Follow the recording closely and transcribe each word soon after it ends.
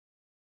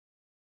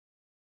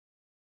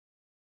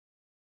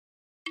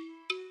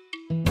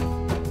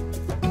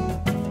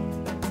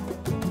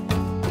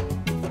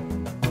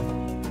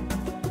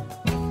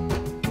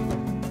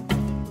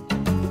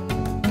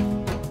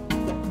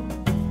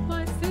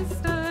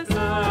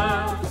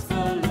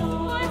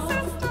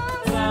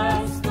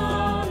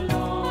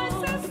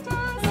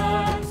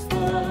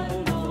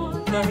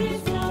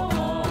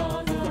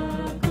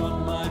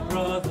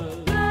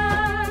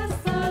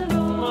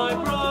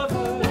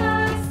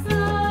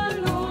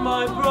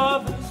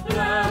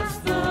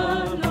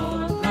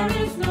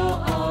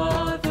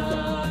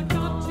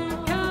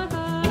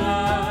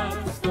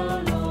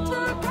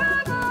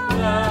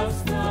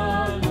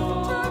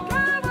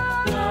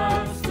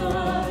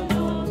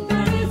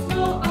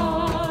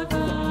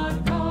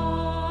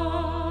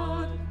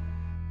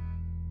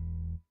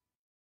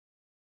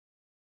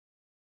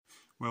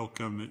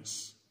Welcome,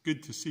 it's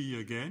good to see you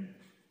again.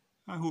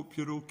 I hope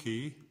you're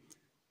okay.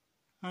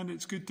 And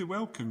it's good to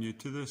welcome you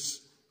to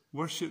this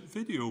worship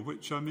video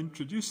which I'm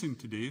introducing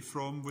today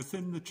from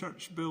within the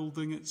church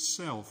building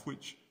itself,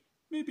 which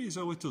maybe is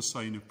a little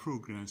sign of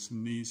progress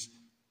in these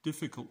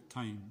difficult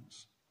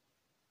times.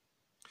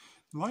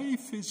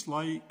 Life is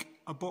like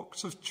a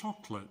box of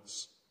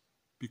chocolates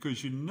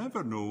because you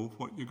never know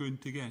what you're going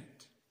to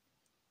get.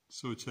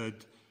 So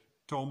said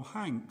Tom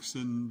Hanks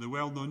in the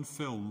well-known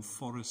film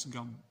Forrest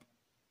Gump.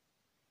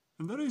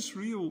 And there is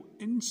real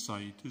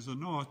insight, is there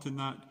not, in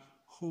that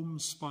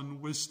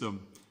homespun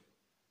wisdom,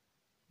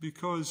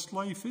 because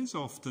life is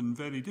often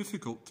very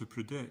difficult to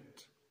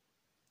predict,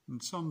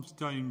 and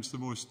sometimes the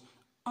most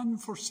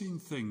unforeseen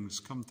things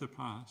come to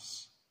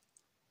pass.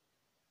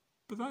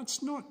 But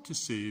that's not to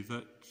say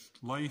that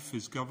life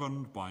is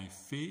governed by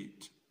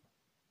fate,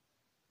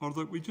 or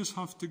that we just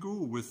have to go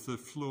with the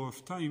flow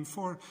of time,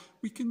 for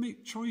we can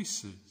make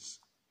choices.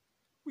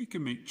 We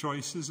can make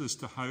choices as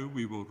to how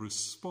we will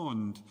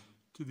respond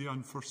to the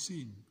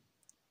unforeseen.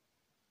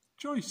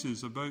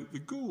 Choices about the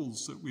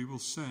goals that we will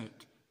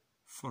set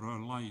for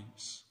our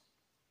lives.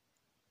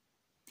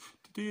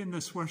 Today in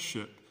this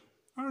worship,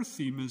 our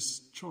theme is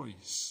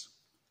choice.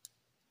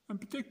 In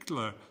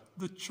particular,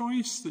 the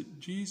choice that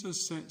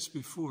Jesus sets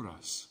before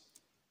us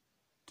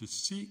to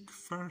seek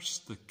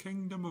first the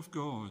kingdom of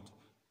God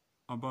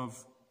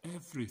above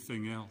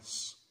everything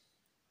else.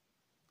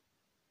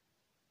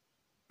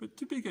 But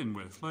to begin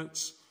with,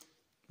 let's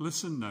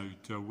listen now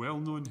to a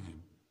well-known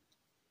hymn.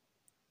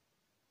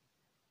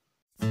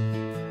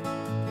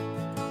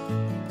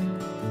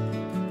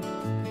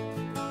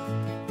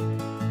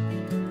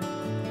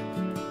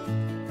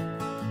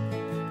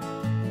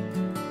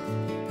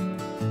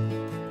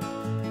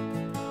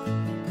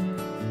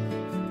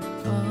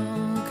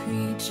 All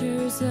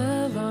creatures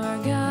of our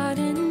God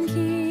and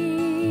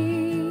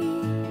King,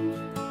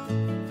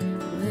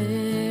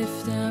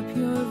 lift up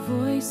your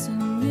voice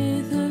and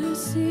with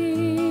us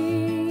sing.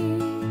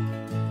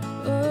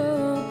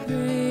 Oh,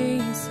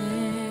 praise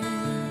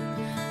Him,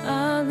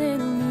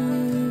 Alleluia.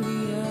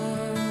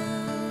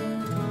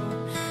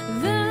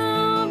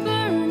 Thou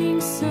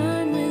burning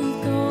sun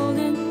with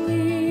golden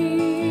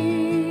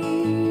gleam,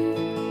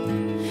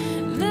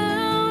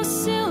 thou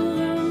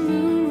silver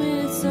moon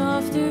with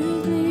softer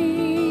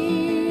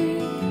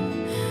gleam.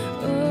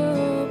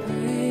 Oh,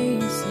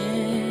 praise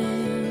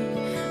Him,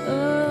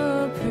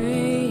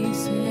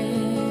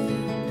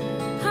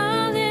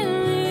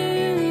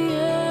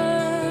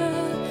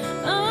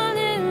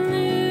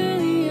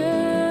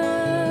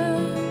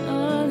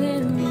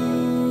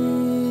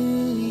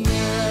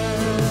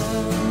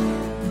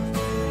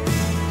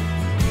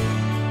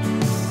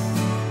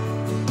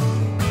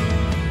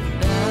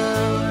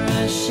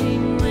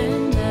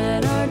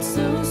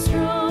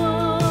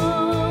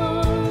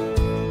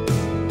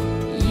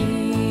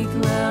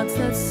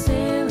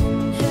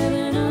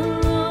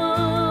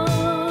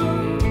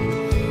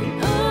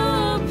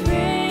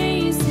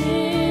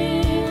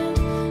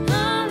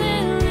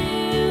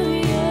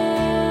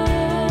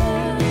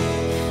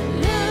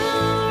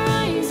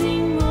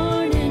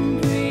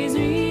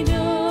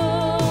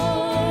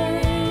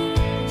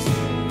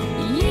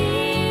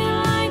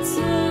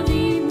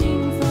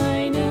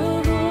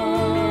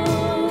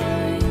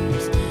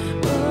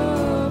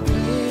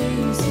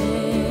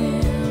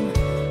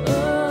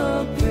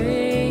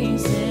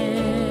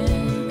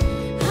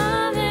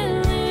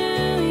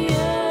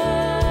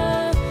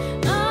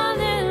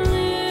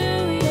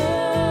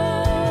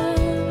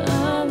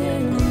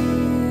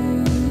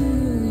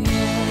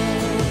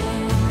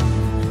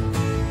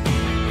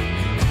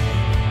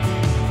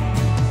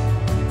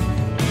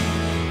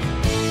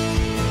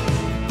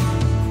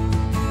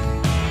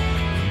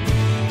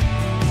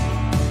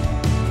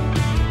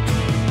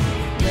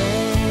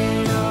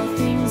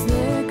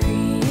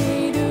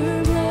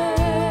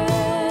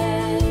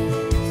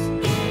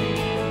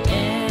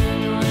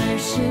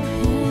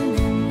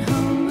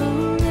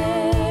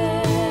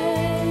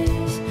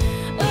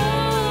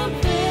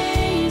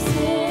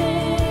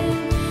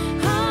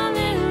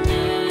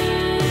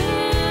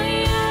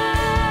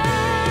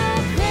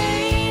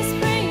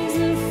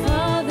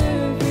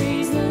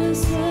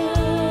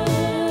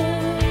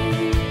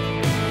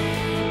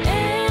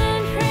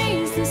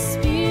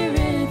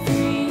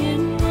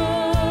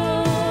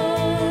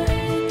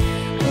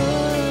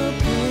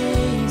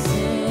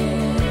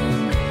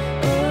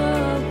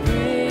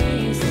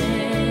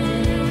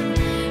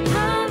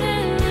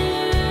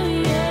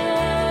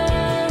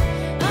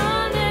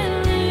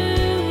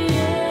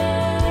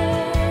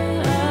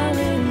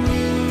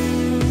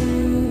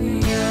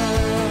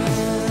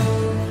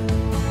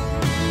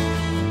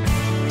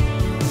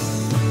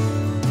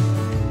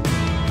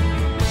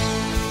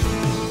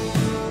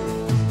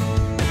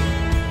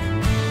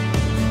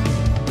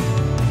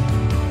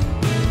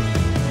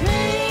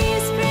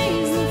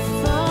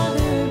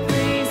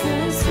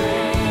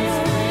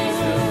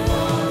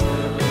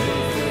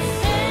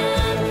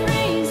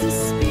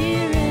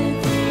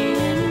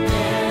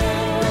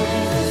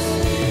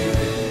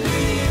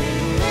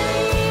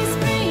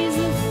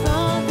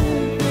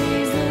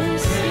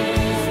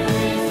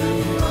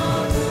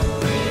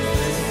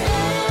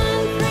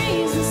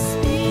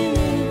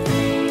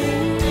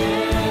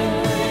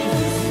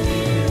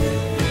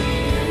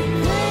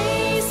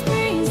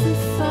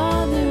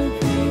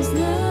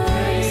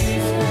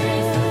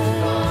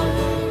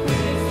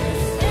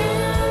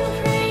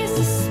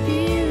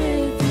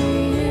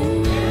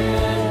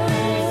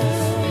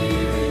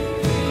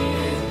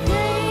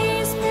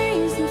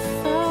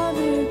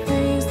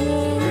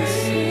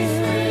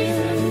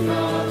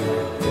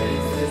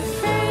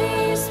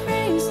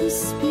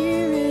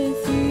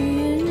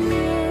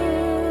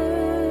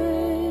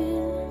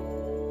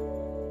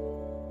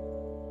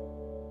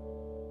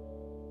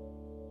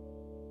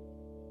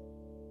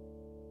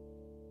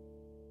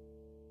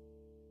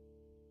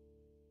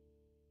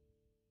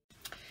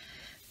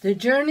 The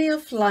journey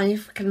of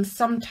life can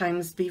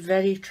sometimes be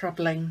very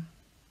troubling.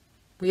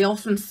 We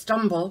often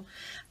stumble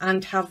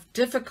and have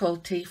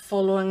difficulty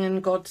following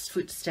in God's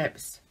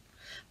footsteps.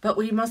 But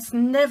we must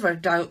never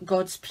doubt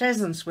God's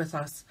presence with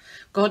us.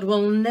 God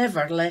will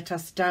never let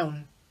us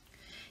down.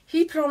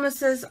 He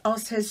promises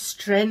us His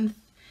strength,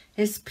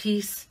 His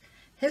peace,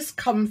 His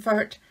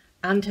comfort,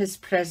 and His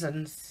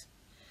presence.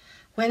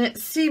 When it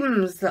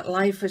seems that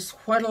life is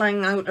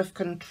whirling out of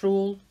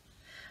control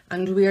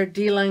and we are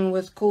dealing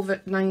with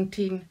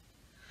COVID-19,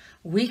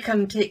 we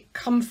can take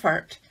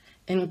comfort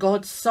in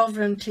God's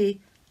sovereignty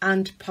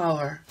and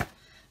power.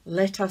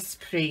 Let us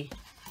pray.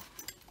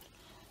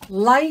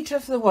 Light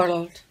of the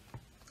world,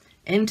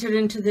 enter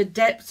into the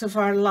depths of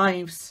our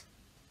lives.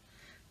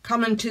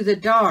 Come into the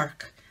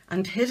dark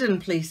and hidden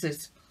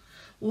places.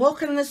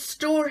 Walk in the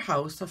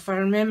storehouse of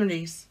our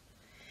memories.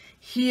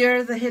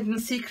 Hear the hidden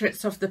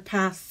secrets of the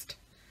past.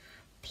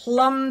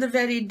 Plumb the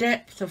very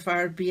depth of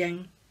our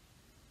being.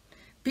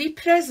 Be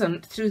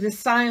present through the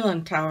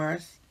silent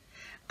hours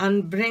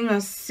and bring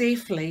us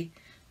safely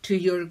to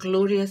your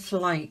glorious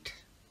light.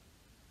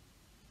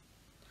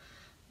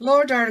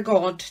 Lord our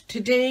God,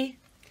 today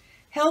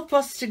help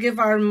us to give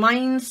our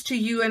minds to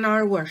you in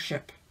our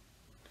worship,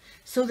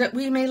 so that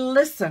we may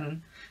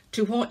listen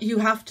to what you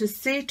have to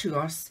say to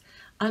us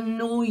and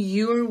know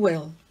your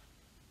will.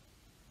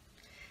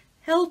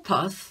 Help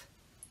us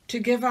to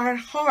give our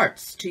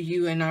hearts to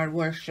you in our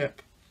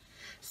worship,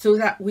 so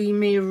that we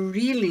may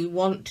really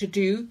want to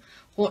do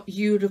what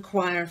you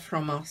require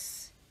from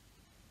us.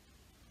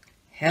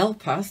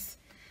 Help us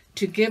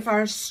to give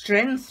our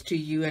strength to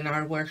you in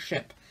our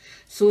worship,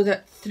 so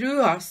that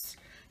through us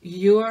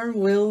your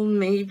will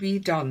may be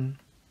done.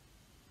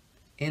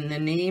 In the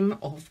name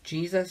of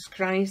Jesus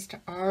Christ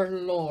our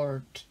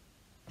Lord.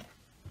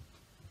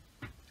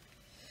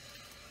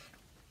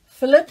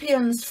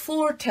 Philippians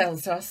 4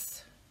 tells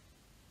us,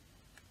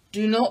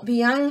 do not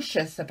be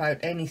anxious about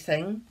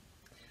anything,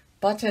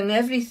 but in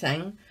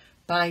everything,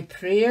 by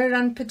prayer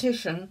and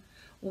petition,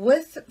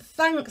 with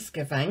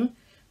thanksgiving,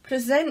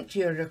 present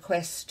your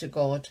requests to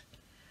God,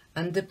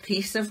 and the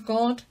peace of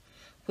God,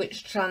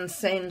 which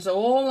transcends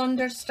all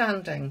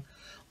understanding,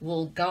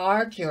 will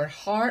guard your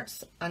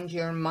hearts and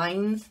your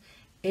minds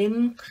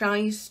in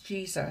Christ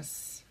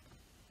Jesus.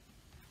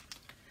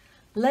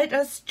 Let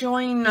us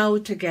join now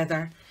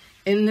together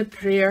in the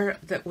prayer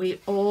that we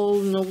all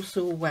know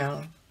so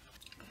well.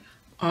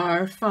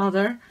 Our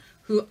Father,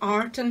 who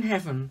art in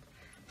heaven,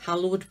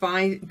 hallowed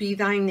be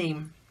thy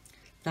name.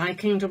 Thy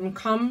kingdom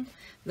come,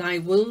 thy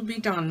will be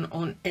done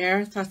on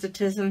earth as it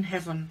is in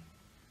heaven.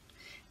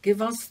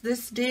 Give us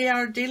this day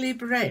our daily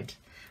bread,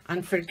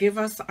 and forgive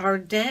us our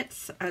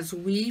debts as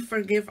we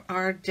forgive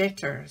our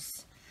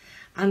debtors.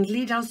 And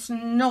lead us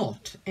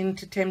not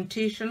into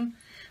temptation,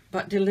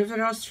 but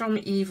deliver us from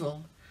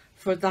evil.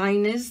 For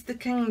thine is the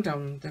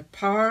kingdom, the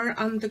power,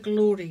 and the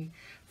glory,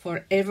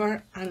 for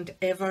ever and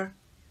ever.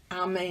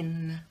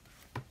 Amen.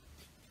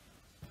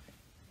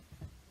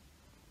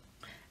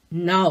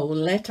 Now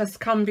let us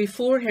come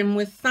before him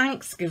with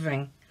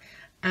thanksgiving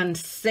and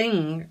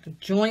sing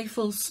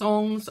joyful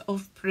songs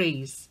of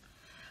praise.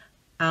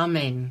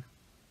 Amen.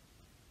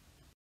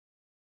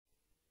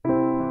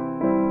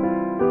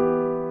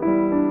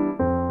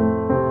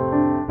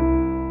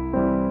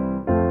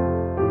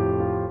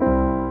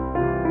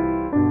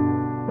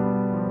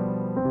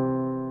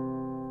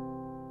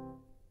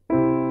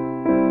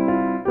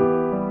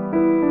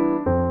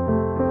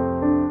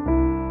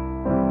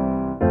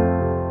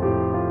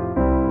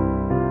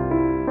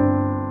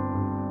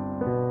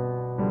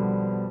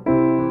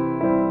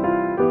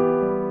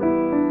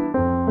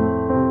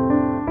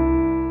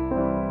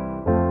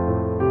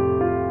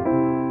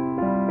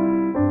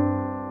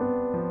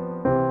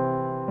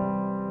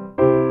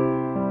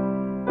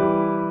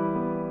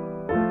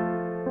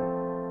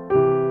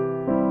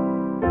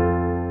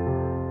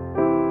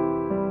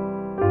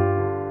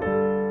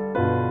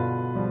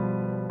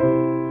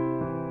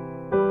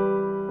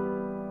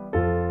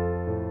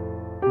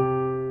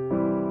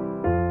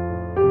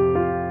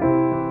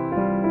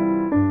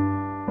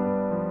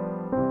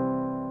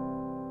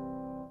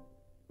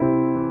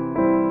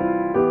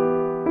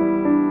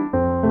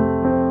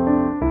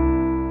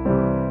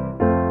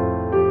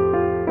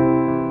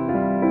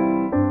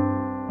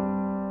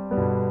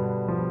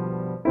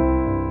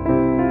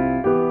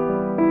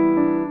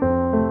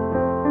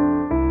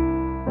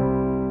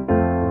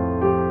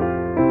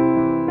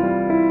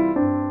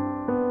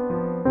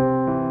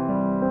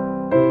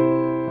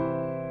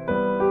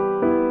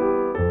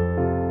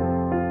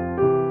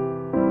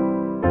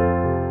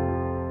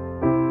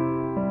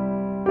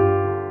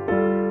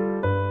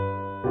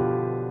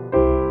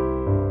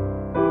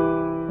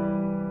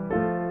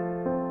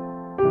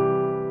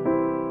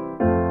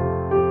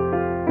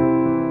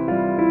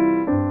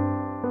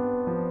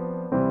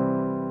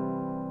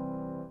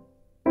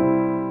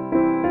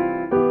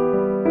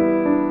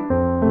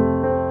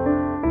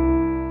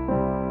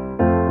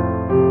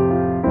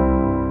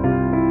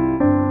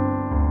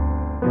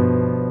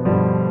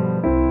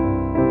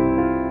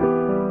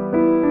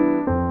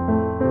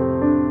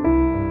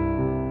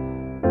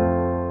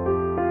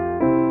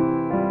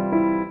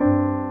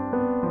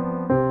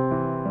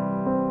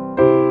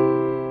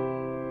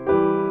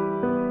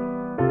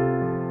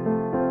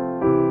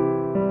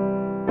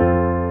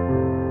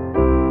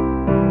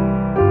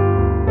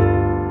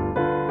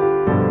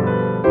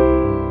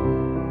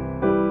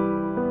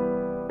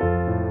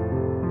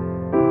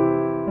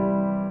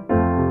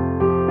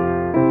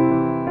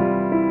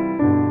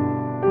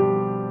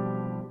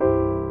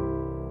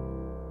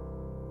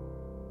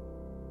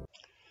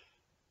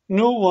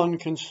 No one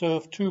can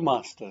serve two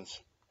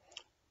masters.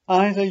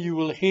 Either you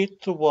will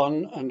hate the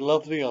one and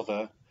love the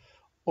other,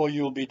 or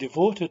you will be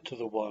devoted to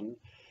the one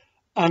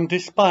and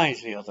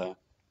despise the other.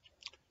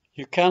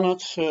 You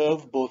cannot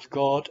serve both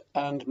God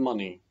and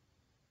money.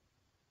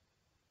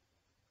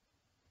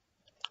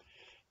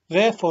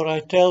 Therefore I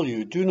tell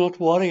you, do not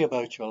worry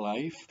about your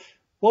life,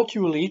 what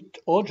you will eat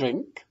or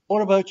drink, or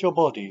about your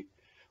body,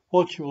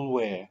 what you will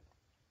wear.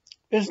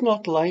 Is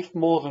not life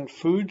more than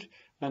food,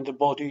 and the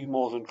body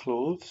more than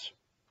clothes?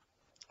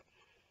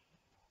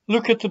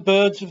 Look at the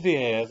birds of the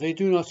air. They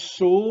do not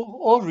sow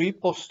or reap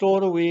or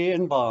store away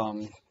in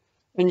barns,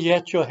 and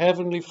yet your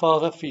heavenly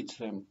Father feeds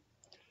them.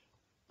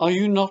 Are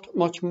you not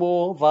much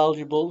more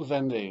valuable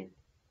than they?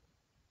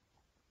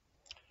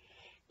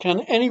 Can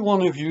any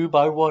one of you,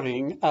 by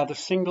worrying, add a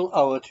single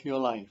hour to your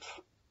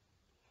life?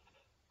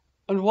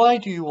 And why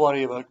do you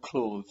worry about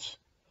clothes?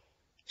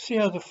 See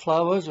how the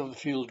flowers of the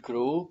field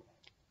grow.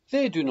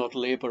 They do not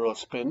labor or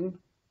spin.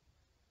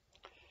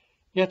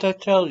 Yet I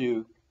tell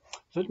you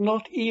that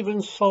not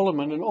even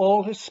Solomon in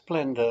all his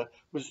splendor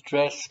was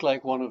dressed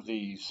like one of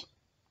these.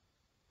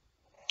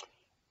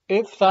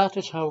 If that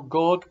is how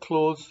God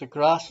clothes the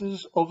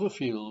grasses of the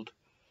field,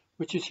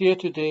 which is here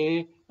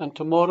today and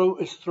tomorrow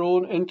is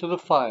thrown into the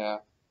fire,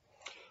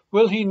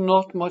 will he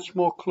not much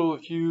more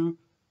clothe you,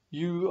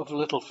 you of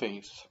little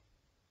faith?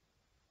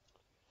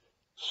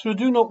 So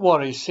do not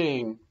worry,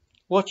 saying,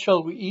 what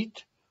shall we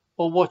eat,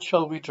 or what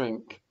shall we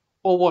drink,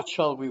 or what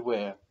shall we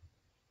wear?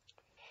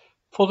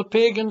 For the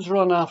pagans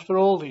run after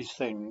all these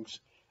things,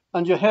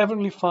 and your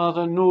heavenly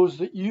Father knows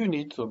that you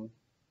need them.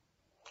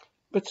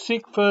 But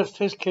seek first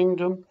his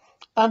kingdom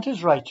and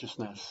his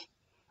righteousness,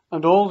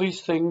 and all these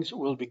things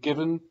will be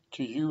given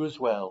to you as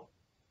well.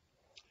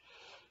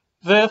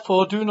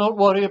 Therefore do not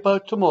worry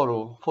about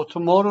tomorrow, for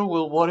tomorrow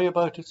will worry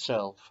about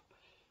itself.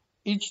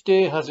 Each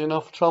day has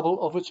enough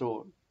trouble of its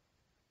own.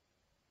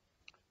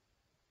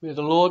 May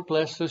the Lord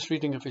bless this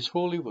reading of his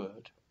holy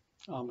word.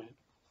 Amen.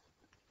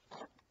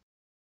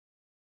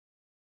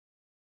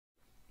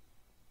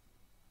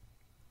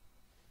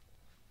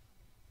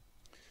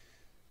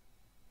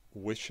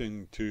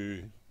 Wishing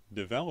to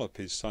develop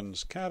his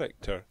son's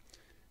character,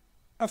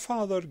 a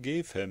father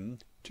gave him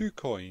 2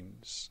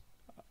 coins,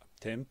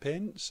 10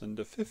 pence and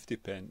a 50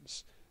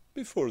 pence,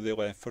 before they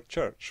left for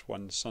church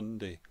one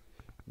Sunday.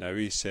 Now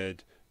he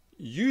said,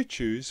 you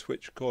choose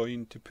which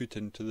coin to put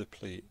into the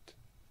plate.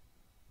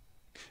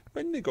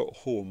 When they got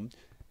home,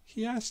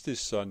 he asked his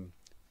son,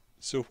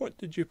 so what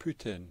did you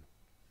put in?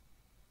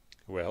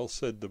 Well,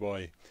 said the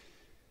boy,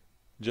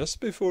 just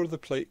before the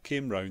plate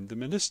came round, the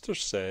minister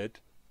said,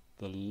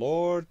 the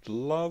Lord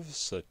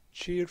loves a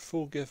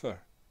cheerful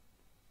giver.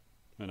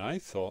 And I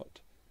thought,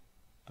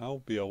 I'll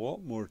be a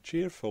lot more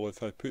cheerful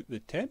if I put the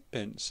 10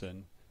 pence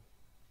in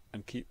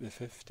and keep the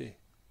 50.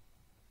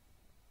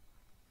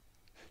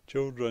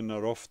 Children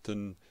are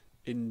often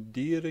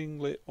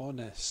endearingly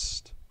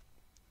honest.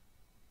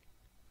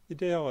 They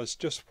tell us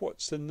just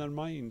what's in their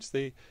minds.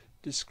 They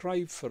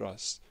describe for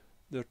us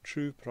their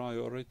true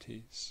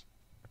priorities.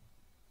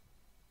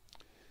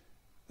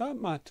 That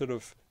matter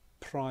of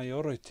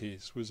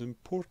priorities was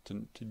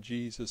important to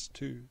Jesus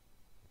too.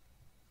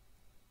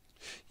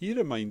 He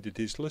reminded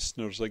his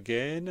listeners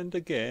again and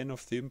again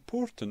of the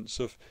importance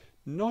of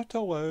not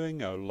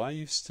allowing our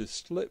lives to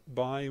slip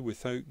by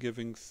without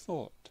giving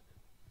thought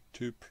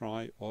to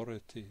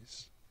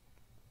priorities.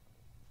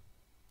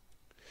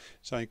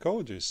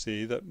 Psychologists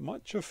say that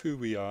much of who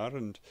we are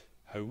and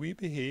how we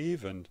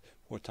behave and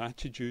what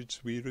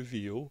attitudes we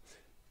reveal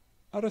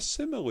are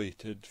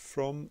assimilated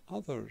from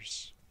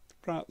others,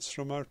 perhaps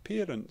from our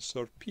parents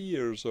or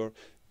peers, or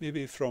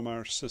maybe from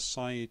our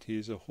society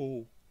as a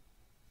whole.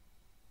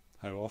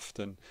 How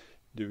often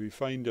do we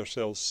find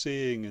ourselves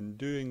saying and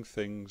doing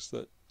things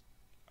that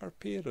our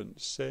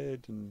parents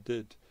said and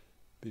did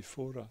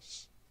before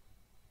us?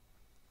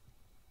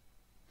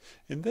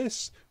 In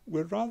this,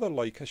 we're rather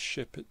like a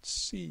ship at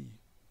sea.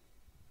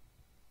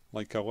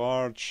 Like a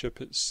large ship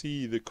at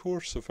sea, the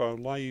course of our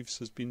lives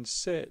has been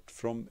set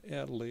from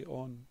early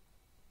on.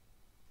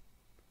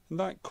 And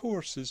that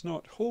course is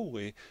not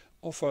wholly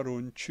of our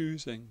own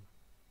choosing.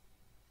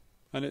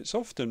 And it's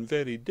often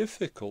very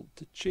difficult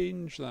to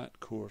change that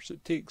course.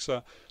 It takes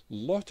a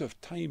lot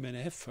of time and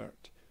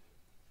effort.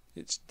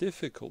 It's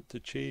difficult to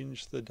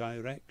change the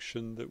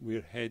direction that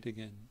we're heading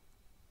in.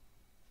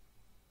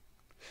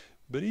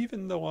 But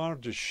even the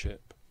largest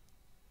ship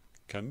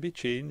can be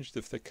changed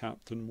if the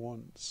captain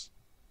wants.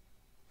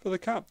 For the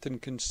captain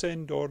can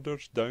send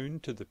orders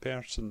down to the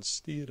person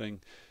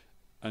steering,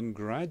 and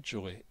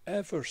gradually,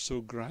 ever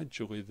so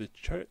gradually, the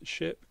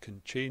ship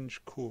can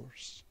change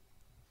course.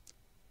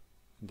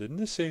 And in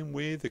the same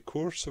way, the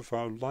course of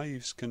our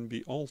lives can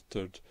be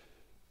altered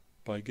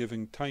by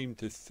giving time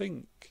to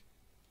think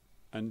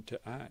and to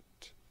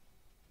act.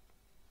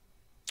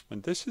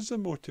 And this is the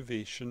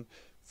motivation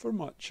for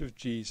much of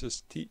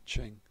Jesus'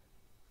 teaching.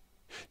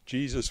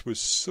 Jesus was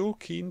so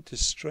keen to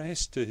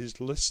stress to his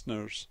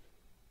listeners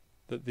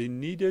that they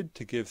needed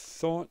to give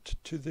thought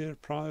to their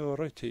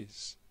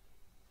priorities,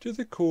 to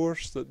the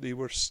course that they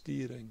were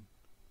steering.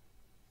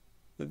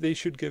 that they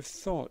should give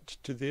thought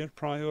to their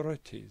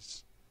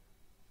priorities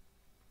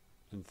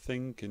and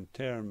think in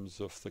terms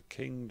of the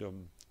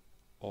kingdom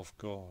of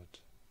God.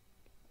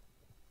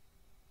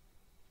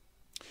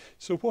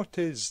 So what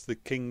is the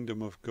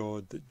kingdom of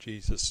God that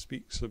Jesus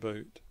speaks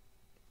about?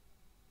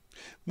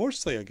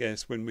 Mostly, I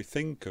guess, when we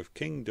think of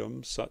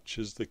kingdoms such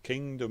as the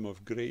kingdom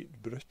of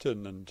Great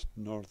Britain and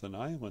Northern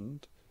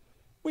Ireland,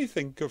 we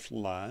think of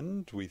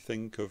land, we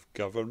think of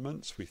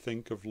governments, we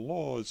think of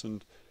laws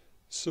and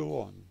so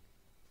on.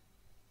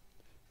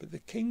 But the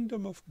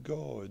kingdom of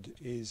God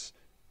is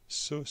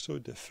so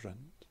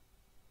different.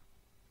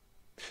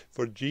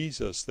 For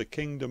Jesus, the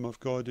kingdom of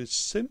God is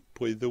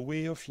simply the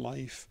way of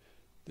life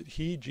that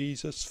he,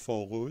 Jesus,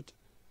 followed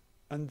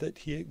and that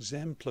he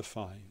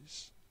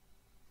exemplifies.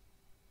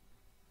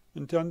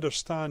 And to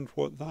understand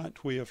what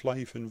that way of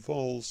life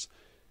involves,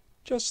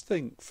 just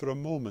think for a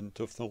moment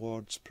of the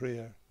Lord's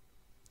Prayer,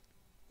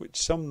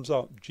 which sums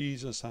up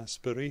Jesus'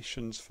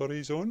 aspirations for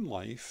his own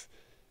life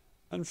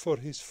and for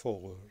his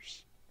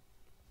followers.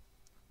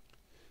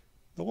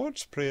 The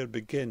Lord's Prayer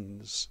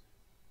begins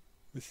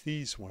with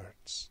these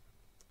words: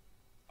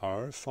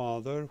 Our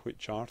Father,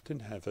 which art in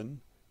heaven,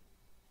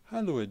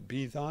 hallowed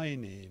be thy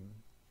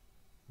name.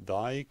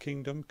 Thy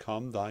kingdom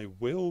come, thy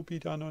will be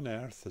done on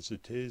earth as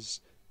it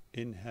is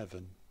in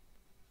heaven.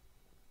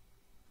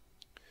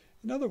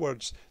 In other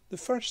words, the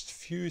first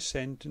few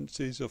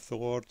sentences of the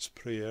Lord's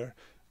Prayer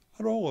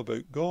are all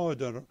about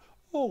God, are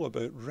all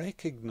about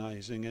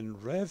recognizing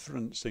and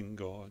reverencing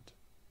God.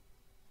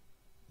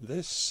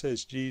 This,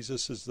 says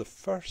Jesus, is the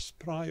first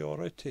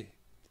priority.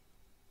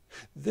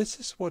 This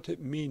is what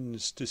it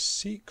means to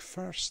seek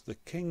first the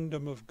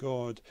kingdom of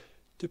God,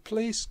 to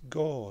place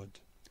God,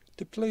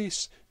 to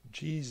place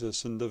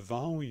Jesus and the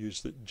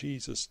values that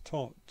Jesus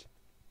taught,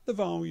 the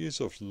values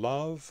of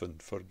love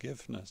and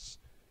forgiveness,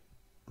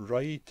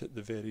 right at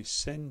the very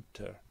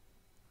centre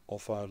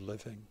of our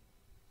living.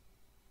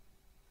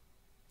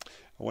 I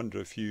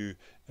wonder if you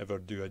ever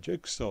do a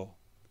jigsaw.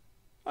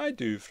 I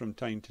do from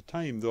time to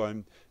time, though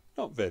I'm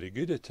not very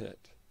good at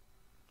it.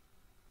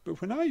 But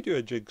when I do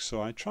a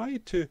jigsaw, I try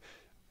to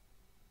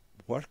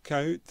work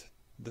out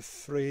the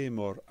frame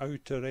or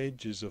outer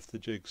edges of the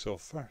jigsaw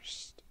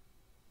first,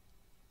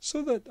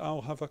 so that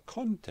I'll have a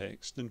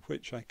context in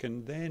which I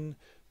can then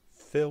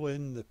fill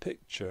in the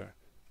picture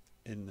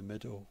in the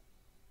middle.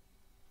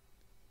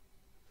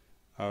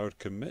 Our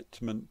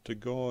commitment to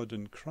God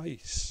and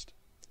Christ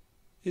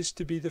is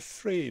to be the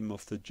frame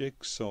of the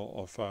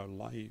jigsaw of our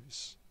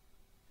lives.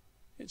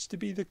 It's to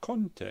be the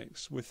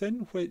context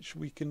within which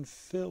we can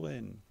fill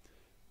in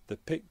the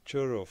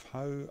picture of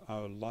how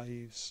our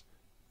lives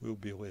will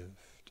be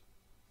lived.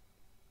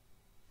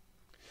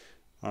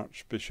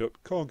 Archbishop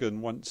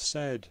Coggan once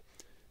said,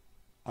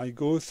 I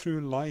go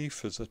through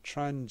life as a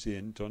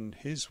transient on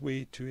his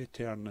way to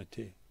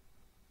eternity,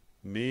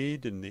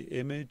 made in the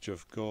image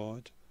of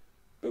God,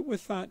 but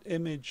with that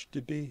image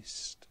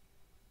debased,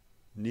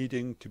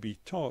 needing to be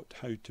taught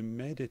how to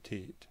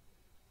meditate,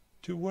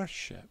 to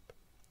worship,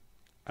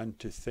 and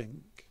to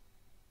think.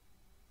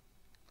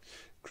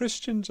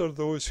 Christians are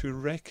those who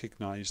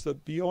recognize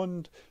that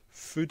beyond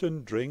food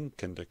and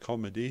drink and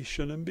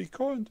accommodation, and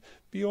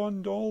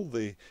beyond all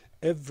the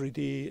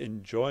everyday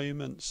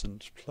enjoyments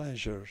and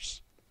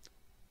pleasures,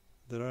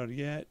 there are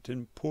yet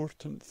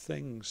important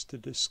things to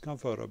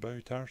discover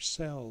about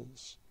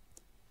ourselves,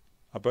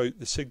 about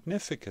the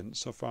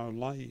significance of our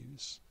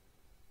lives,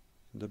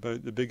 and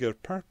about the bigger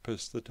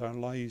purpose that our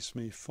lives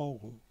may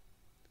follow.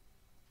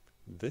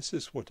 This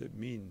is what it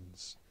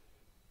means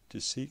to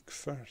seek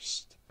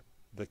first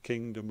the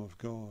kingdom of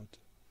God.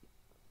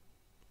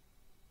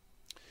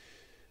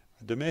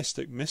 A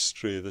domestic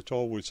mystery that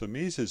always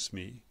amazes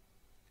me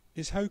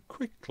is how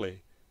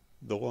quickly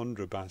the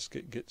laundry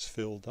basket gets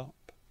filled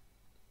up.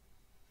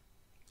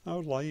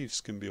 Our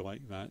lives can be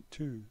like that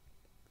too.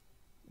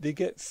 They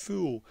get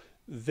full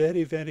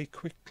very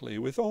quickly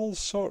with all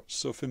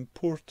sorts of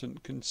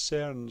important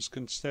concerns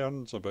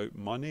about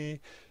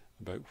money,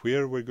 about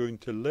where we're going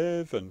to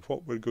live and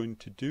what we're going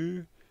to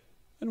do,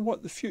 and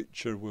what the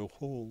future will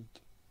hold.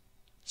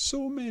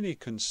 So many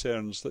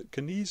concerns that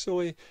can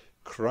easily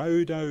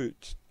crowd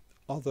out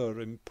other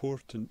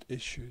important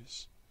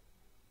issues.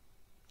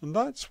 And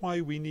that's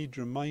why we need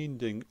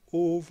reminding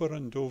over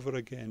and over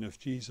again of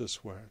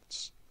Jesus'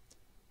 words.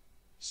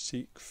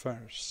 Seek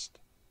first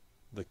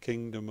the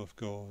kingdom of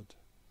God.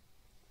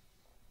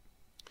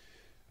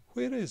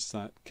 Where is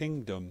that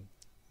kingdom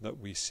that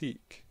we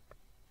seek?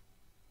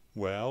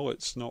 Well,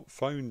 it's not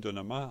found on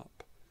a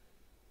map.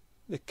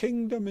 The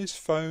kingdom is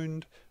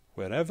found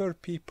wherever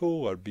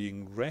people are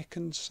being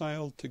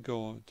reconciled to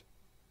God,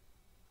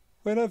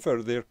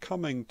 wherever they're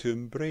coming to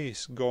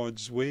embrace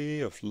God's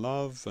way of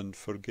love and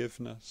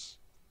forgiveness.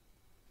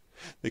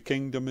 The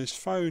kingdom is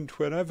found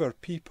wherever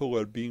people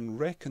are being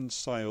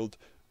reconciled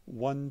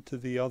one to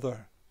the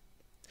other,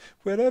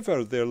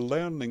 wherever they're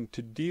learning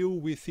to deal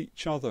with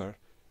each other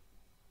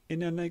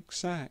in an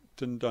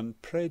exact and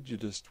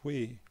unprejudiced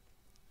way,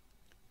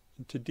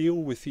 and to deal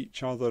with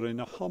each other in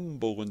a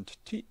humble and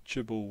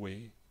teachable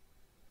way,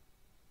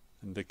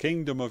 And the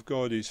kingdom of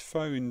God is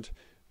found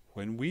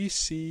when we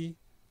see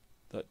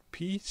that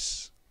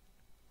peace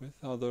with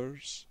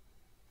others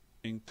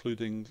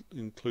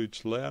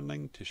includes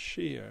learning to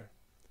share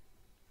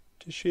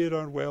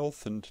our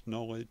wealth and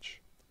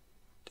knowledge,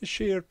 to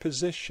share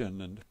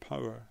position and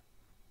power,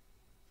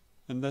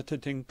 and that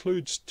it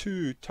includes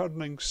too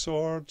turning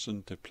swords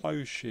into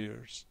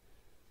ploughshares,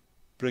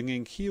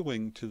 bringing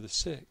healing to the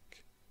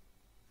sick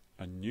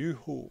and new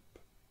hope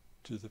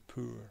to the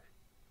poor.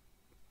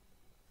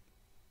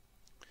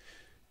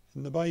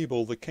 In the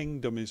Bible, the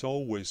kingdom is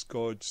always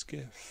God's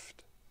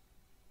gift,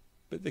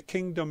 but the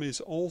kingdom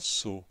is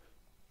also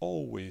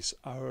always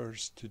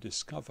ours to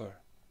discover.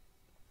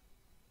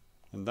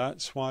 And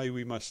that's why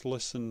we must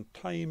listen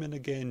time and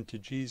again to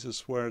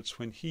Jesus' words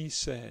when he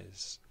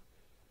says,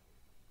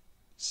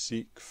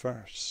 "Seek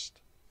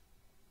first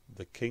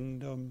the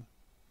kingdom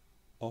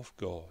of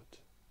God."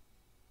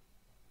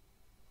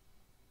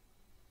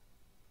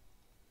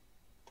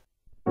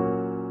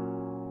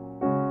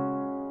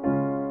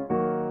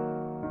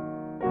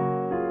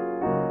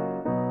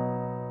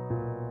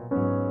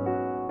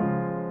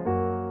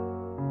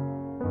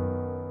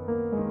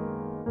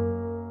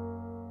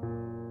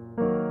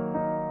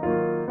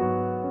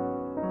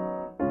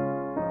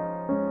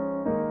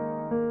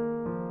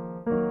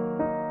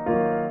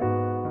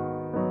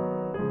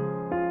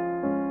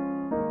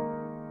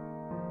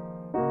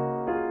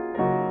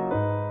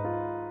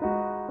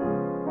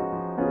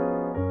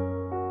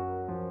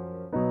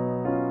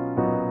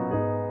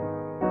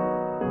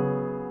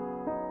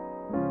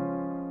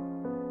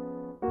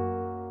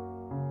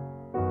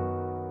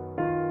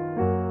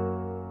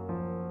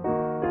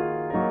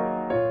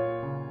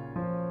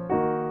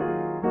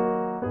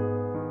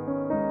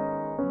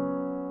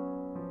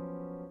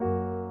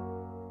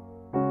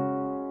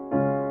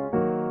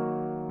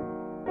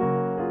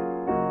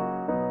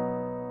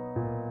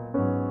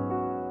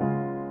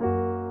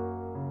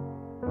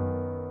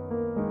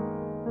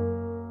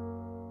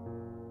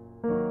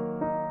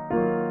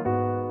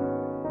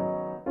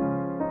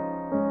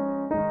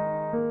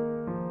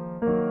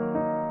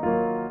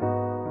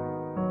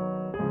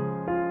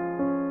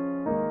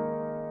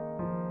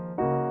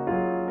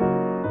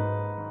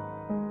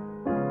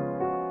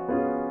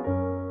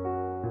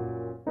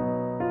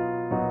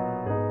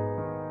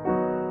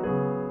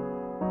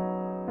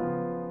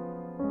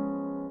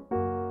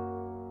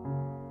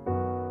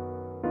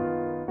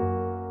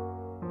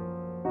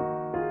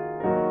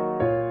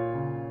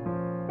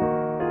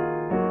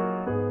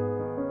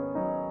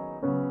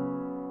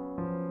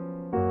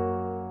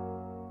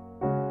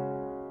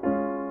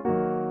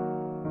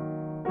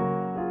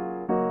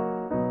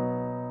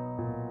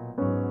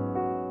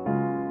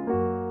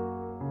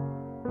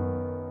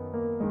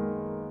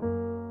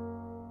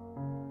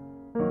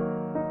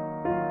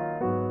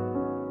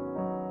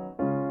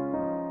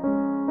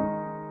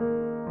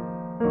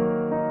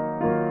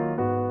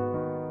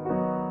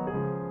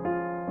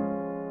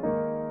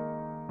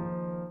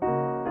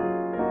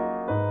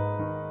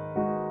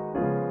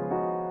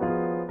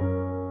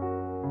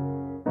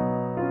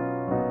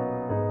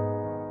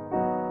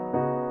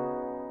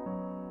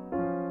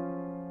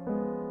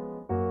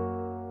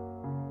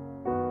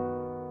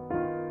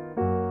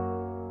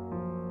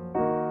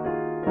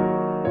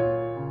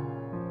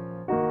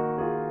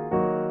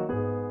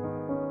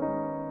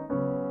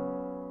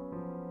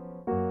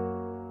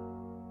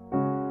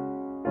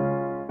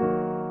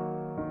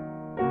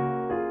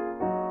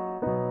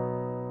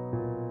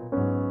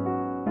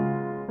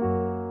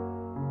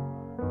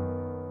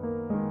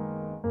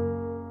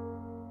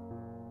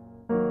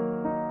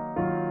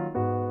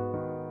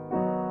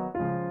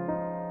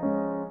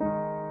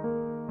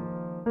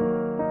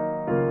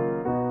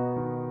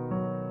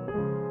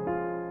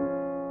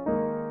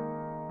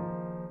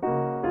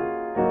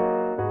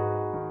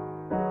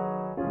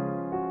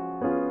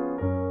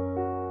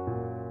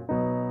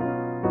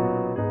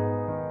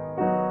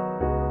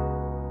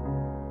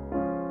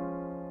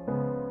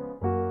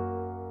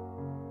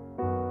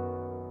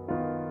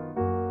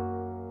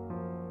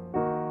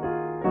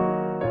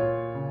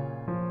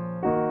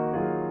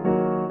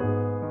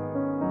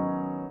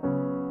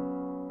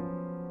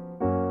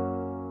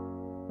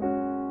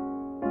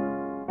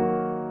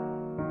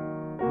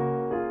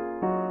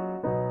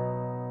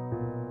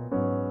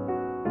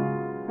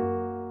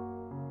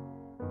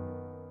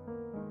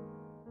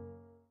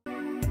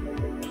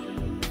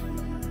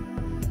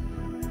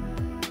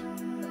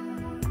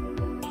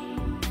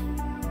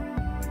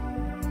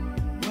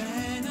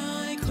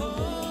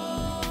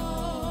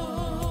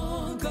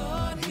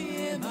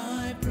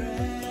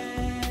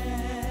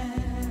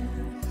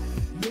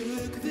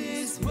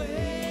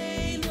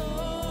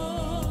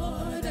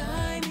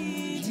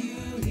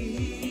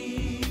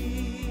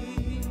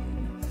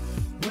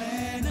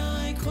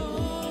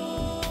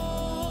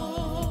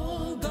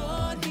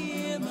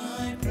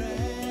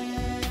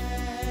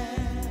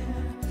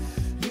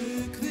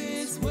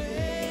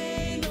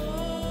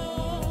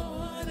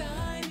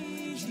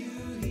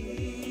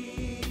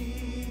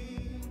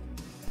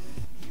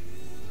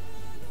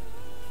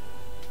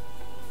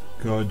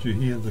 God, you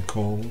hear the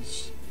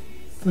calls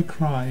the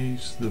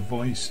cries, the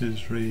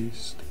voices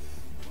raised,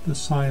 the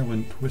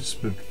silent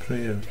whispered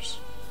prayers.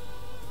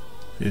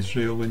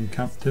 Israel in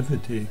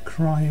captivity,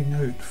 crying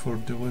out for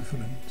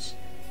deliverance.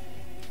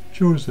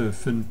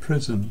 Joseph in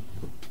prison,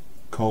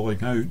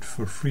 calling out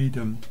for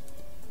freedom.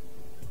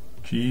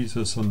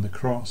 Jesus on the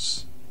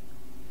cross,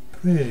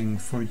 praying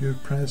for your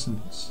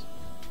presence.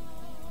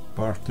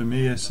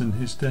 Bartimaeus in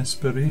his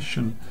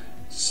desperation,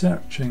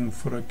 searching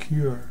for a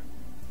cure.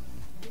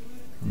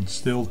 And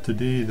still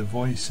today the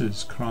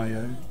voices cry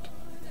out.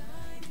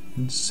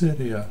 In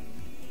Syria,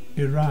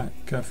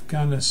 Iraq,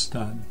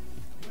 Afghanistan,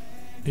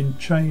 in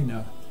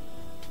China,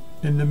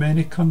 in the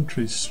many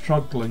countries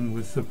struggling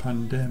with the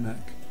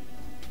pandemic,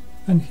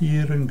 and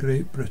here in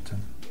Great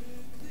Britain,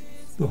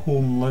 the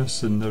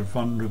homeless in their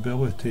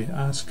vulnerability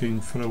asking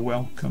for a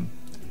welcome,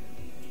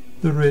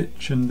 the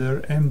rich in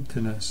their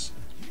emptiness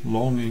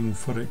longing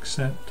for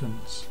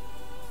acceptance,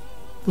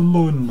 the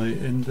lonely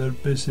in their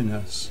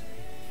busyness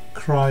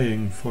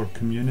crying for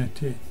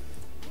community,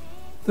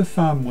 the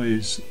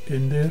families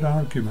in their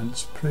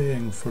arguments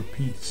praying for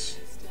peace.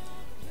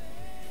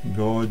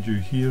 God, you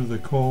hear the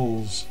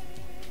calls,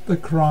 the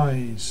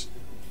cries,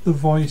 the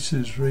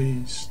voices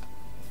raised,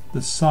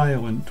 the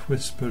silent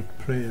whispered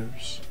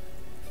prayers.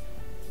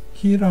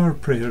 Hear our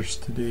prayers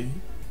today,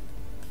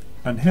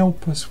 and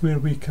help us where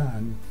we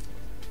can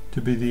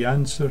to be the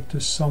answer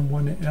to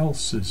someone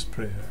else's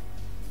prayer.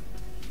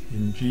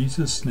 In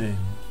Jesus' name,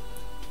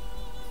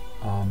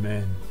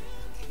 Amen.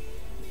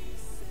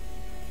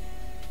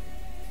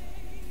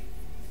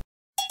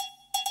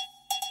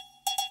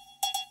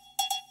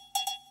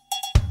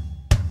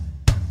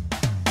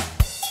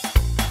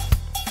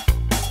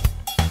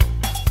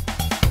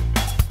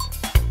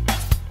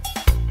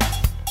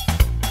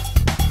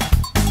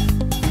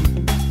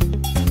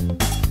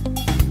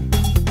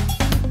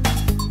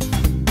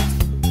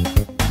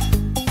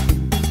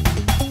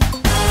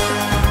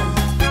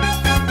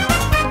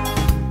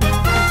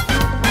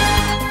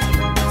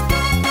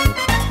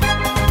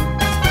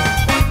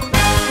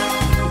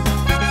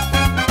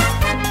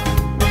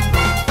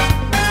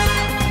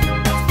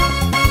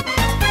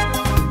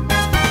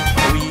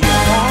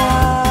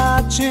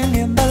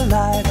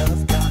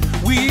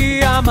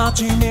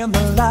 Marching in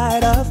the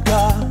light of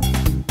God.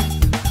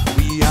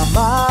 We are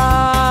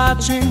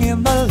marching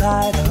in the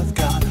light of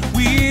God.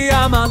 We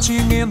are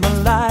marching in the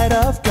light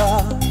of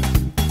God.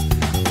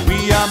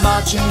 We are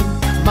marching,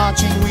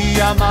 marching, we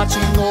are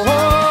marching,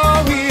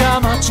 oh, we are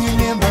marching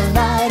in the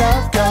light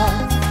of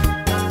God.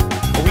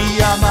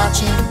 We are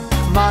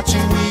marching,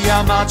 marching, we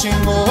are marching,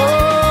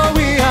 oh,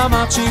 we are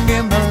marching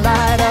in the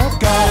light of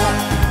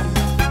God.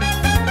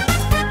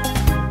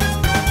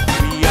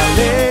 We are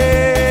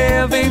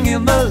living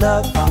in the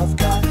love of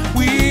God.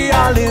 We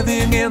are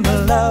living in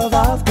the love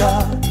of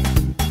God.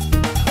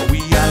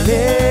 We are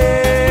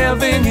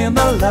living in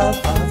the love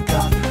of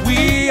God.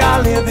 We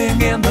are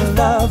living in the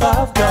love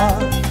of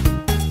God.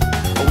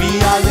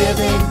 We are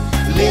living,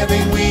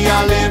 living, we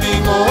are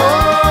living,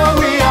 oh,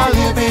 we are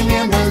living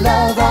in the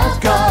love of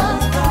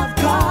God.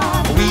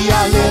 We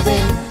are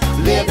living,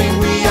 living,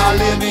 we are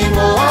living,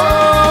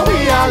 oh,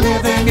 we are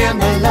living in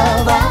the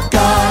love of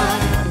God.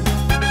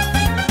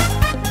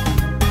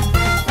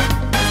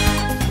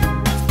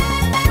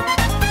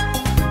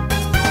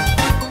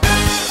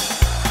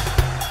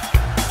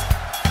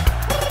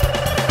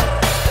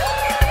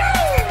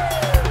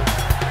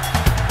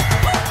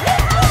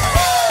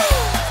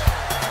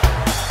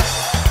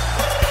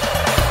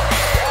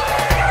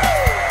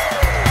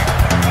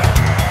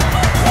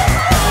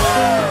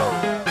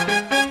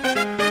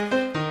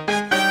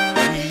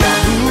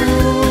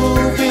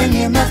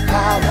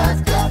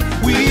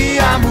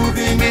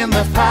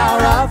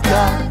 Power of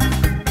God.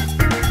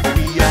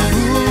 We are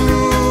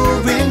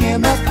moving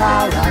in the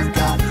power of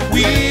God.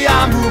 We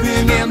are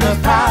moving in the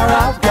power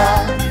of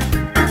God.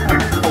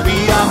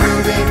 We are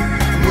moving,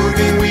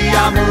 moving, we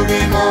are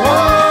moving,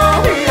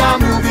 oh, we are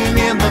moving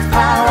in the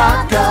power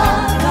of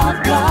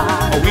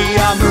God. We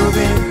are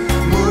moving,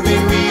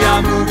 moving, we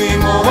are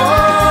moving,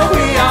 oh,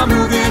 we are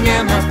moving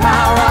in the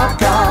power of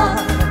God.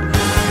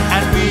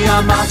 And we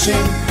are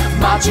marching,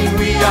 marching,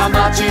 we are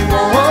marching,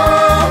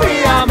 oh,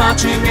 we are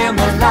marching in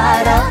the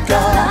light of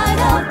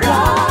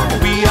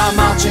God. We are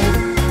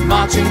marching,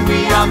 marching,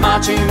 we are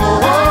marching,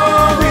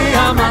 oh, we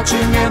are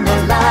marching in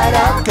the light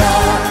of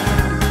God.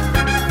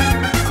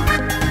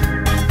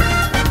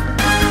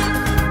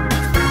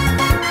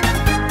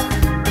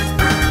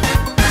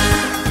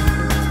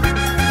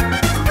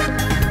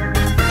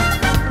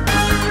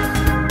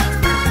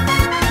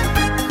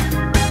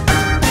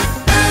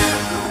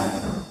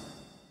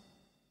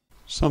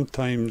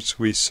 Sometimes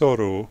we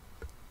sorrow,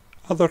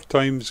 other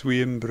times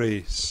we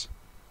embrace.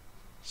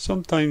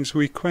 Sometimes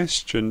we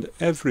question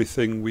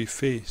everything we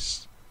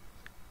face.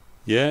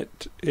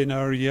 Yet in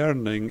our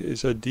yearning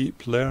is a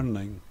deep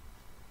learning.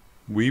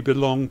 We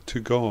belong to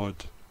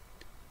God.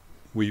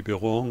 We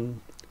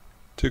belong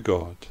to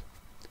God.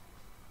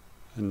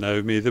 And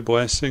now may the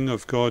blessing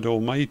of God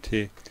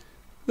Almighty,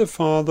 the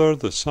Father,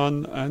 the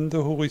Son, and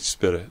the Holy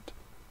Spirit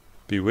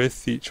be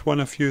with each one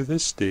of you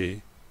this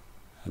day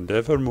and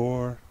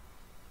evermore.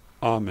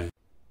 Amen.